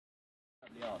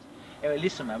Anyway,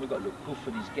 listen, man, we've got to look good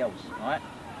for these girls, alright?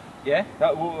 Yeah?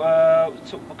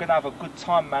 We're gonna have a good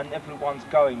time, man. Everyone's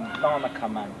going.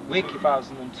 Larnaca, man. Wicked.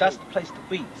 2002. That's the place to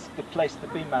be. It's the place to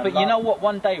be, man. But you know what?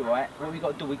 One day, right? What we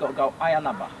got to do? We got to go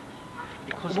Ayanaba,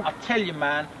 because I tell you,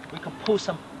 man, we can pull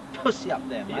some pussy up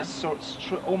there, man. Yes, so it's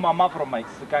true. All my mother mates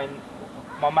are going.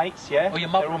 My mates, yeah. Oh, your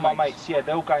mother They're all my mates, yeah.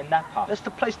 They're all going Napa. That's the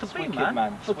place to be, wicked,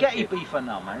 man. Forget wicked. Ibiza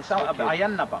now, man. It's out of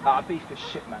Ayanaba. Nah, Ibiza's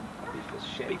shit, man. Ibiza's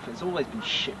shit. Ibiza's always been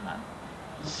shit, man.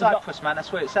 Cyprus, man,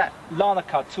 that's where it's at.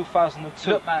 Larnaca, 2002.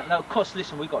 Look, man, no, of course,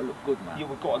 listen, we've got to look good, man. Yeah,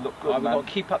 we've got to look good, Right, man. we've got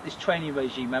to keep up this training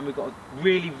regime, man. We've got to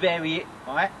really vary it,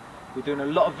 alright? We're doing a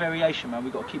lot of variation, man.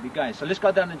 We've got to keep it going. So let's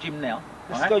go down to the gym now.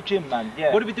 Let's go gym, man,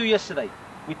 yeah. What did we do yesterday?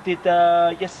 We did,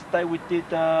 yesterday we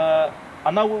did, I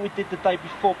know what we did the day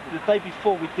before. The day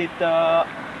before we did,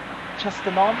 chest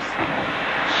and arms.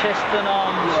 Chest and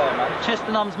arms. Yeah, man. Chest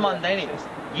and arms Monday,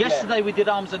 innit? Yesterday we did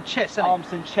arms and chest, innit?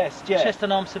 Arms and chest, yeah. Chest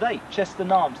and arms today. Chest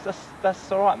and arms.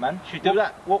 That's all right, man. Should we do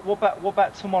that? What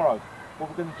about tomorrow? What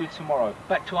we're gonna do tomorrow?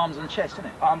 Back to arms and chest,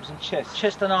 innit? Arms and chest.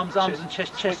 Chest and arms, arms and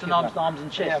chest, chest and arms, arms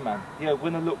and chest. Yeah, man. Yeah, we're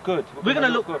gonna look good. We're gonna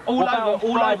look good. all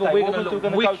over. We're gonna look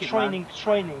wicked, go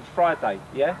training Friday.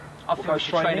 Yeah. I think we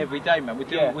should train every day, man. We're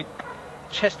doing with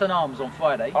chest and arms on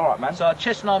Friday. All right, man. So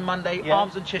chest and arm Monday,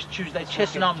 arms and chest Tuesday,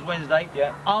 chest and arms Wednesday,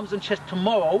 arms and chest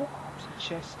tomorrow.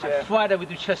 Chest, and Friday we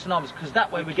do chest and arms, because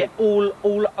that way we get all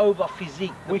over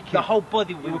physique. The whole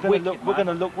body will be wicked. We're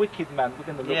gonna look wicked, man. We're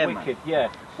gonna look wicked. Yeah.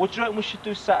 What do you reckon we should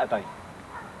do Saturday?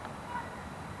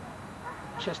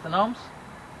 Chest and arms.